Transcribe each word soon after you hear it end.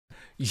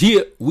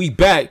Yeah, we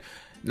back.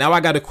 Now I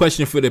got a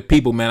question for the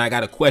people, man. I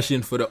got a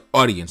question for the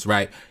audience,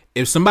 right?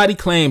 If somebody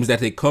claims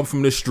that they come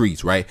from the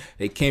streets, right?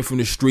 They came from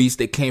the streets,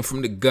 they came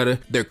from the gutter.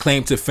 Their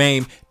claim to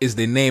fame is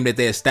the name that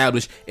they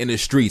established in the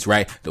streets,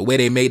 right? The way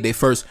they made their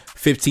first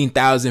 $15,000,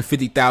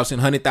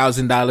 $50,000,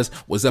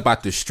 $100,000 was up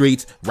out the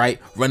streets,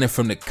 right? Running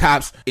from the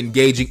cops,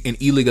 engaging in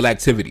illegal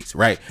activities,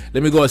 right?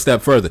 Let me go a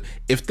step further.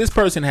 If this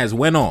person has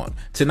went on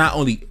to not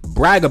only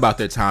brag about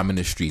their time in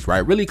the streets, right?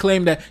 Really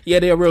claim that,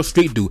 yeah, they're a real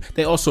street dude.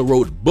 They also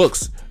wrote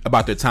books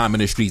about their time in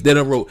the streets. They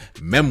done wrote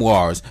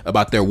memoirs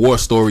about their war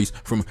stories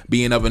from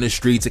being up in the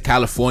streets of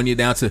California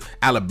down to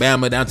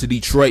Alabama, down to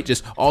Detroit,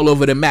 just all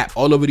over the map,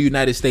 all over the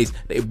United States.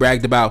 They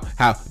bragged about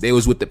how they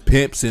was with the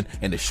pimps and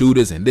the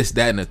shooters and this,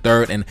 that, and the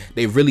third. And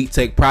they really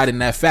take pride in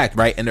that fact,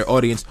 right? And their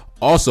audience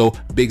also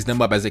bigs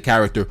them up as a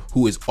character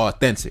who is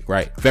authentic,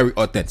 right? Very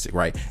authentic,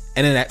 right?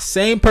 And then that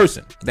same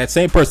person,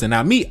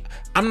 now me,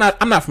 I'm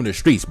not from the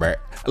streets, bro.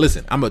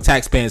 Listen, I'm a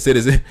taxpaying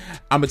citizen.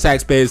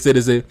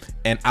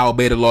 And I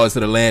obey the laws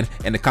of the land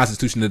and the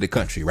Constitution of the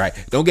country, right?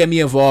 Don't get me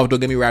involved. Don't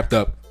get me wrapped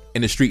up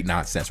in the street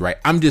nonsense, right?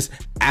 I'm just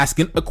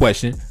asking a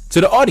question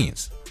to the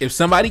audience. If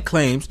somebody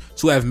claims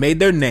to have made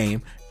their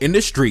name in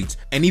the streets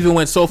and even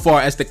went so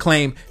far as to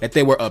claim that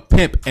they were a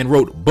pimp and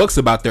wrote books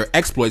about their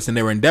exploits and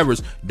their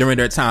endeavors during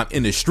their time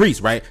in the streets,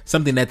 right?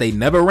 Something that they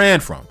never ran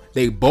from.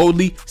 They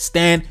boldly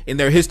stand in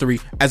their history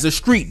as a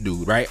street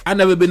dude, right? I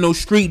never been no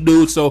street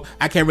dude, so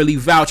I can't really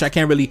vouch. I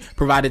can't really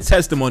provide a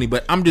testimony,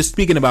 but I'm just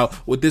speaking about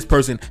what this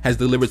person has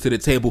delivered to the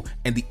table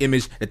and the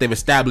image that they've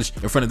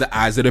established in front of the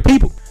eyes of the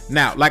people.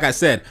 Now, like I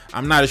said,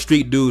 I'm not a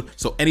street dude,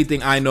 so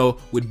anything I know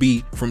would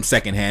be from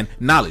secondhand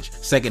knowledge,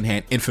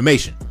 secondhand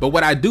information. But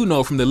what I do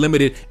know from the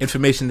limited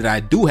information that I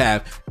do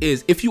have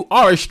is if you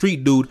are a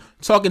street dude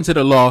talking to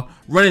the law,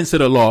 running to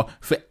the law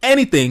for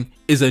anything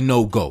is a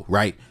no-go,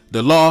 right?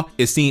 The law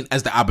is seen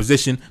as the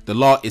opposition. The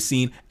law is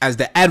seen as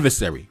the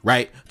adversary,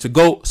 right? To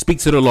go speak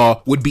to the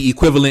law would be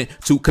equivalent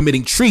to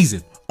committing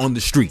treason on the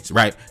streets,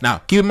 right? Now,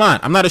 keep in mind,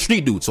 I'm not a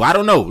street dude, so I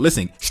don't know.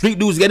 Listen, street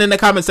dudes, get in the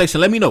comment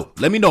section. Let me know.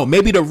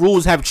 Maybe the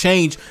rules have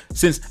changed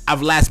since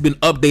I've last been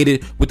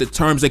updated with the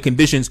terms and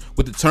conditions,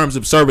 with the terms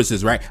of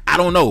services, right? I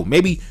don't know.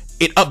 Maybe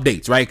it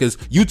updates, right? Because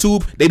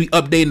YouTube, they be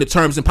updating the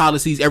terms and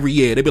policies every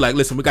year. They be like,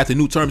 listen, we got the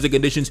new terms and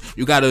conditions.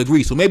 You got to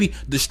agree. So maybe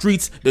the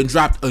streets then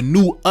dropped a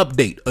new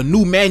update, a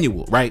new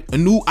manual, right? A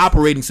new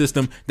operating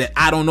system that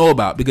I don't know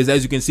about. Because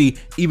as you can see,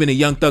 even in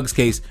Young Thug's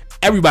case,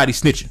 everybody's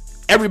snitching.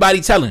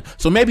 Everybody telling.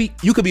 So maybe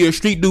you could be a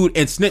street dude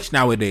and snitch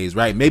nowadays,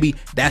 right? Maybe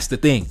that's the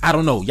thing. I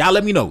don't know. Y'all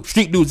let me know.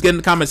 Street dudes, get in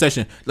the comment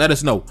section. Let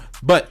us know.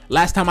 But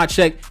last time I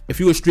checked, if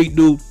you a street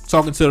dude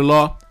talking to the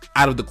law,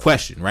 out of the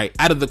question, right?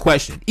 Out of the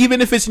question. Even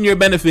if it's in your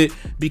benefit,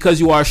 because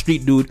you are a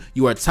street dude,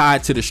 you are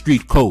tied to the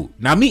street code.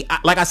 Now me,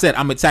 like I said,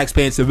 I'm a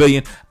taxpaying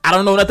civilian. I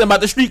don't know nothing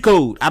about the street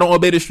code. I don't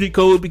obey the street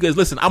code because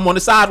listen, I'm on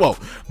the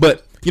sidewalk.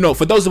 But you know,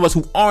 for those of us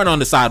who aren't on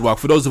the sidewalk,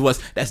 for those of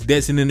us that's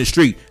dancing in the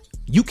street,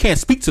 you can't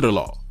speak to the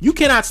law. You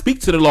cannot speak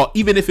to the law,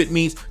 even if it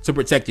means to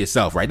protect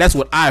yourself, right? That's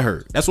what I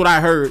heard.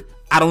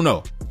 I don't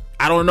know.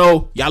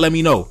 Y'all let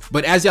me know.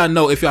 But as y'all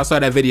know, if y'all saw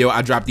that video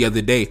I dropped the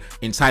other day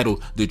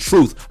entitled The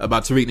Truth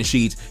about Tariq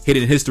Nasheed's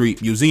Hidden History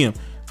Museum,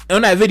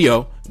 on that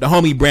video, the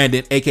homie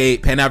Brandon, aka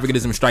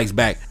Pan-Africanism Strikes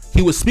Back,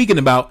 he was speaking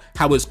about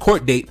how his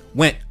court date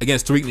went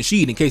against Tariq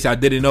Nasheed. In case y'all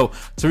didn't know,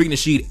 Tariq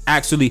Nasheed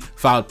actually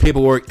filed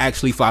paperwork,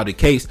 actually filed a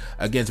case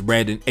against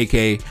Brandon,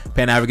 aka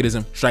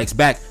Pan-Africanism Strikes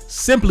Back,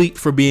 simply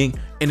for being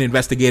an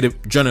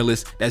investigative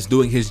journalist that's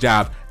doing his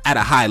job at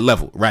a high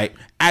level, right?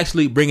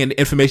 Actually bringing the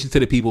information to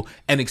the people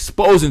and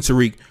exposing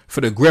Tariq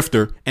for the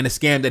grifter and the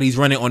scam that he's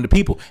running on the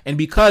people. And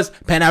because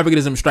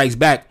Pan-Africanism Strikes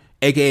Back,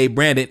 aka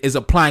Brandon, is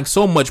applying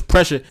so much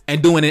pressure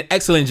and doing an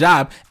excellent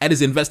job at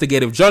his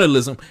investigative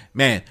journalism,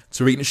 man,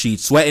 Tariq Nasheed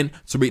sweating,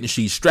 Tariq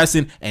Nasheed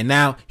stressing, and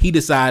now he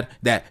decided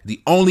that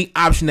the only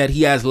option that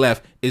he has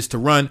left is to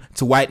run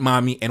to white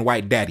mommy and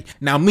white daddy.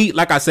 Now me,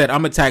 like I said,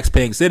 I'm a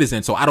tax-paying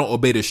citizen, so I don't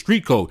obey the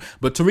street code.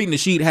 But Tariq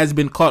Nasheed has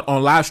been caught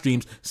on live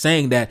streams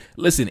saying that,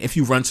 listen, if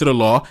you run to the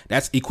law,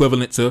 that's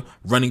equivalent to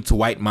running to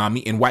white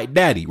mommy and white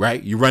daddy,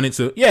 right? You run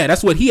into, yeah,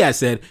 that's what he has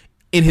said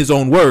in his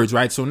own words,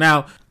 right? So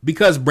now,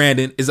 because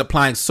Brandon is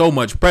applying so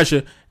much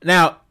pressure,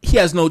 now he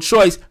has no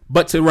choice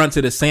but to run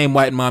to the same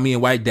white mommy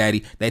and white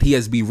daddy that he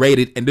has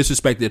berated and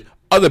disrespected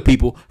other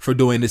people for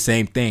doing the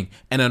same thing.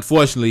 And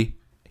unfortunately,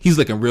 he's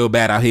looking real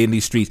bad out here in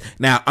these streets.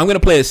 Now, I'm going to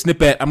play a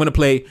snippet. I'm going to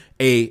play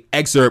a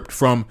excerpt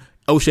from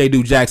O'Shea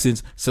Duke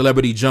Jackson's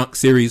Celebrity Junk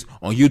series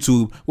on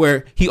YouTube,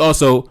 where he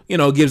also, you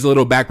know, gives a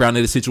little background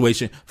to the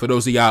situation for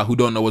those of y'all who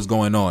don't know what's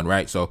going on,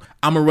 right? So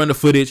I'm going to run the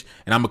footage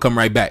and I'm going to come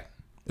right back.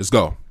 Let's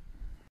go.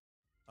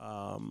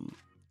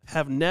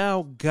 Have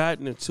now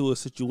gotten into a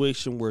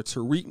situation where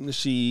Tariq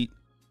Nasheed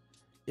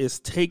is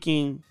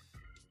taking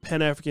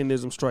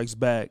Pan-Africanism Strikes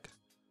Back,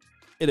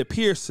 it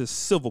appears, to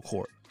civil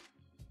court.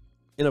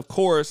 And of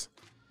course,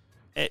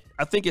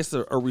 I think it's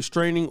a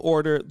restraining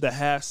order that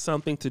has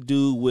something to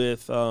do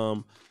with,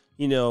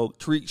 you know,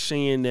 Tariq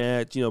saying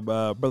that, you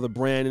know, Brother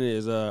Brandon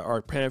is,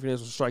 our Pan-Africanism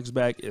Strikes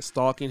Back is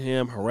stalking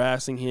him,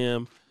 harassing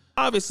him.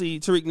 Obviously,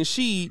 Tariq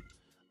Nasheed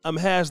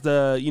has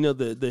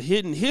the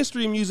Hidden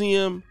History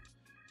Museum,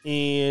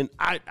 and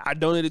I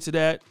donated to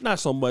that, not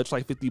so much,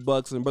 like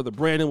 $50. And Brother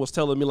Brandon was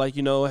telling me, like,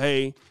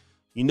 hey,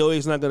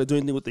 he's not going to do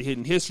anything with the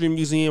Hidden History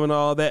Museum and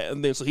all that.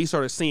 And then so he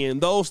started seeing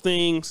those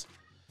things.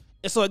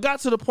 And so it got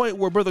to the point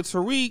where Brother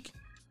Tariq,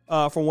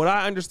 from what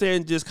I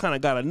understand, just kind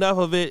of got enough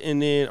of it,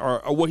 and then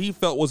or what he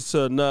felt was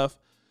enough.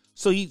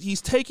 So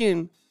he's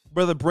taking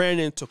Brother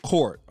Brandon to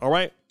court. All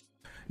right.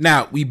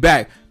 Now we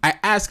back. I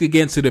ask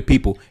again to the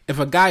people, if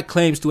a guy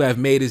claims to have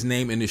made his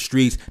name in the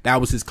streets,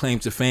 that was his claim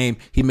to fame.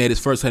 He made his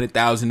first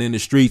 100,000 in the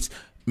streets,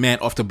 man,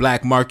 off the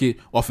black market,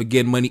 off of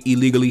getting money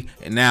illegally.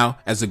 And now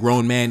as a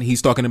grown man,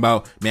 he's talking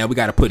about, man, we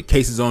got to put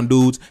cases on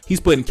dudes. He's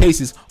putting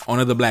cases on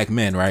other black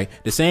men, right?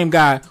 The same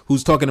guy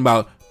who's talking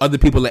about other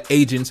people are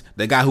agents,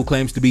 the guy who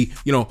claims to be,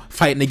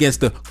 fighting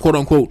against the quote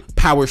unquote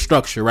power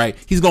structure, right?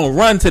 He's going to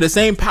run to the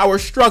same power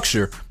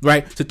structure,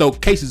 right? To throw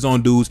cases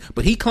on dudes.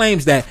 But he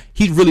claims that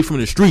he's really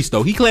from the streets,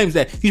 though. He claims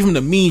that he's from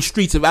the mean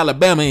streets of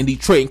Alabama and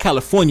Detroit and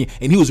California.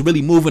 And he was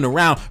really moving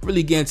around,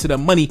 really getting to the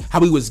money,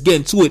 how he was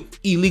getting to it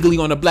illegally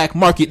on the black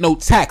market, no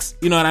tax.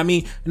 You know what I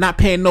mean? Not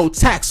paying no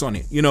tax on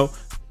it,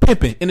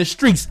 pimping in the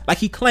streets like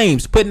he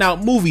claims, putting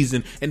out movies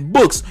and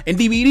books and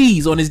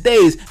DVDs on his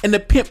days in the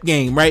pimp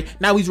game, right?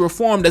 Now he's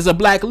reformed as a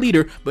black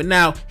leader, but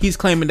now he's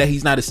claiming that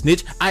he's not a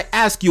snitch. I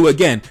ask you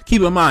again,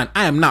 keep in mind,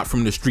 I am not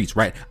from the streets,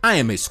 right? I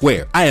am a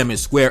square. I am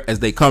as square as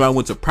they come. I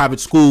went to private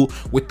school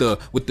with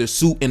the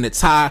suit and the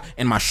tie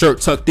and my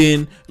shirt tucked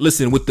in.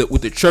 Listen, with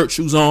the church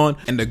shoes on,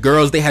 and the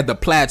girls, they had the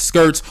plaid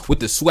skirts with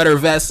the sweater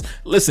vests.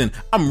 Listen,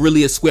 I'm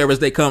really as square as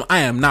they come.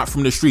 I am not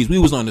from the streets. We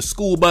was on the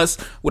school bus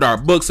with our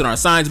books and our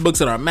science books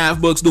and our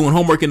math books, doing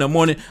homework in the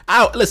morning.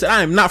 Listen,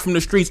 I am not from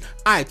the streets.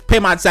 I pay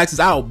my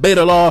taxes. I obey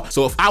the law.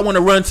 So if I want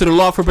to run to the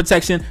law for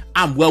protection,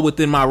 I'm well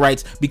within my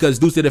rights, because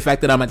due to the fact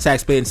that I'm a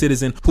taxpaying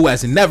citizen who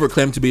has never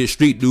claimed to be a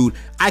street dude,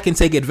 I can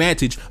take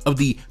advantage of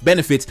the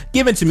benefits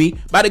given to me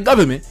by the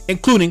government,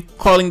 including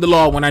calling the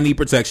law when I need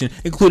protection,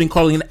 including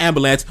calling an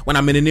ambulance when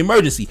I'm in an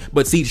emergency.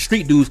 But see, the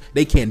street dudes,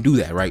 they can't do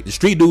that, right? The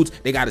street dudes,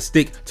 they got to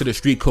stick to the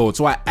street code.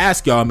 So I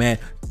ask y'all, man,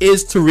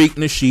 is Tariq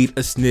Nasheed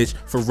a snitch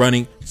for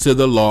running to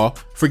the law,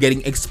 for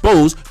getting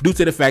exposed due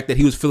to the fact that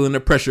he was feeling the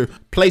pressure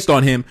placed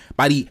on him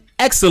by the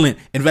excellent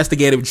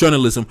investigative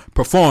journalism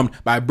performed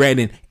by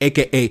Brandon,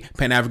 aka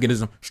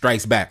Pan-Africanism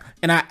Strikes Back?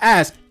 And I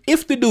ask,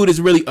 if the dude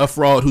is really a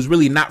fraud, who's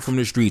really not from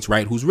the streets,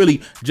 right? Who's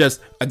really just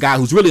a guy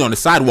who's really on the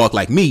sidewalk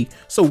like me.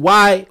 So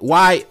why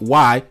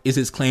is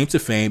his claim to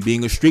fame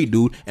being a street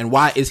dude? And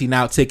why is he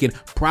now taking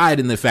pride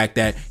in the fact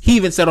that he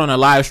even said on a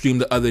live stream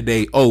the other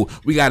day, oh,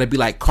 we got to be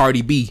like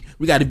Cardi B.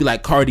 We got to be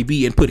like Cardi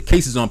B and put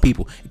cases on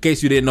people. In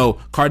case you didn't know,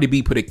 Cardi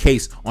B put a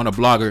case on a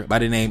blogger by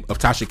the name of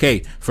Tasha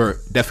K for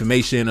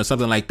defamation or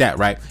something like that,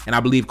 right? And I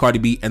believe Cardi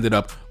B ended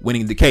up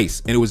winning the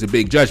case, and it was a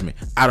big judgment.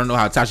 I don't know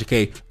how Tasha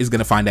K is going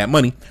to find that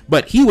money,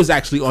 but he was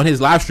actually on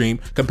his live stream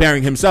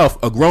comparing himself,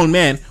 a grown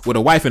man with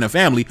a wife and a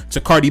family,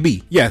 to Cardi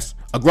B. Yes,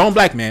 a grown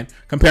black man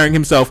comparing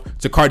himself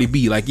to Cardi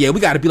B. Like, yeah,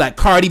 we got to be like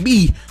Cardi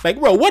B. Like,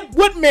 bro,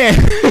 what man,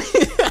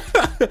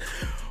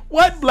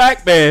 what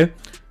black man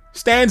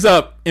stands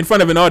up in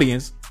front of an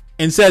audience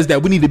and says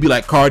that we need to be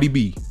like Cardi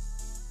B?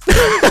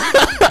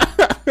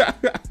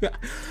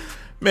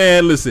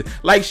 Man, listen,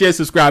 like, share,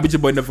 subscribe. It's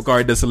your boy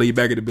Nefakari Desalee,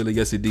 back in the building.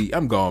 Yes, indeed.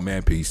 I'm gone,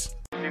 man. Peace.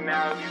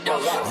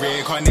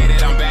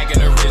 Reincarnated, I'm back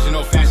in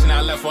original fashion.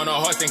 I left on a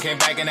horse and came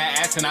back in the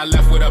ass, and I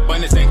left with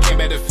abundance and came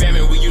back to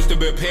famine. We used to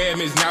be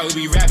pyramids, now we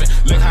be rapping.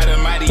 Look how the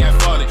mighty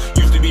have fallen.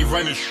 Used to be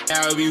running,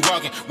 now we be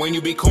walking. When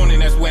you be cooning,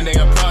 that's when they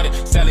applauded.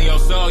 Selling your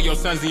soul, your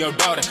sons and your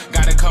daughter.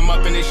 Gotta come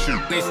up in this shit,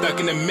 they stuck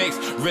in the mix.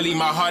 Really,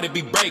 my heart it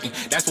be breaking.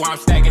 That's why I'm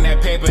stacking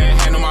that paper and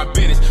handle my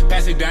business.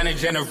 Pass it down in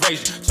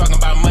generation. Talking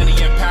about money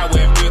and power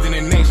and building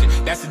a nation.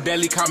 That's a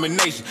deadly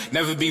combination.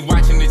 Never be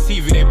watching the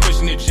TV, they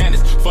pushing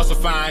agendas,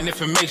 falsifying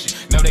information.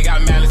 Know they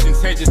got malice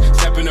intentions.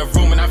 Step in the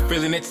room and I'm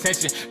feeling the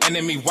tension.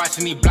 Enemy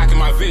watching me, blocking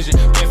my vision.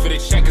 Get for the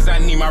check cause I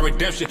need my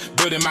redemption.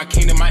 Building my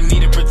kingdom, I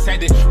need it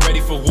protected.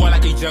 Ready for war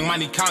like a young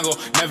money Congo.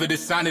 Never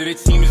decided the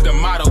team is the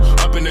motto.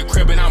 Up in the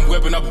crib and I'm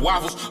whipping up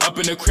waffles. Up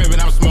in the crib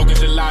and I'm smoking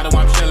gelato.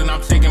 I'm chilling,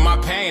 I'm taking my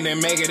pain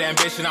and make it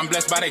ambition. I'm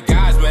blessed by the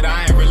gods, but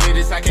I ain't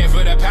religious. I came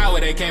for the power,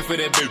 they came for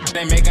the bitch.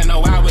 They making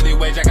no hourly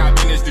wage, I got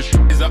business. This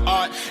shit is an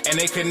art and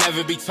they could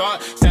never be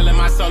taught. Selling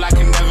my soul, I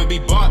can never be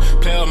bought.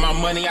 Play with my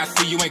money, I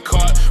see you ain't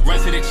caught. Run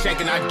to the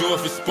check and I do it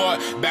for sport.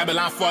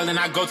 Babylon falling,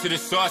 I go to the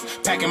source.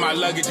 Packing my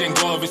luggage and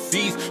go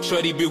overseas.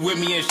 Shorty be with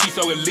me and she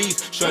so at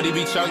least. Shorty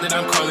be chocolate,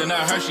 I'm calling her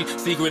Hershey.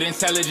 Secret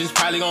intelligence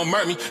probably gon'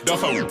 murk me. Don't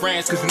fuck with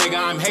brands cause nigga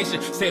I'm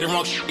Haitian. Say the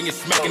wrong shit and you're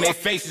smacking their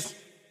faces.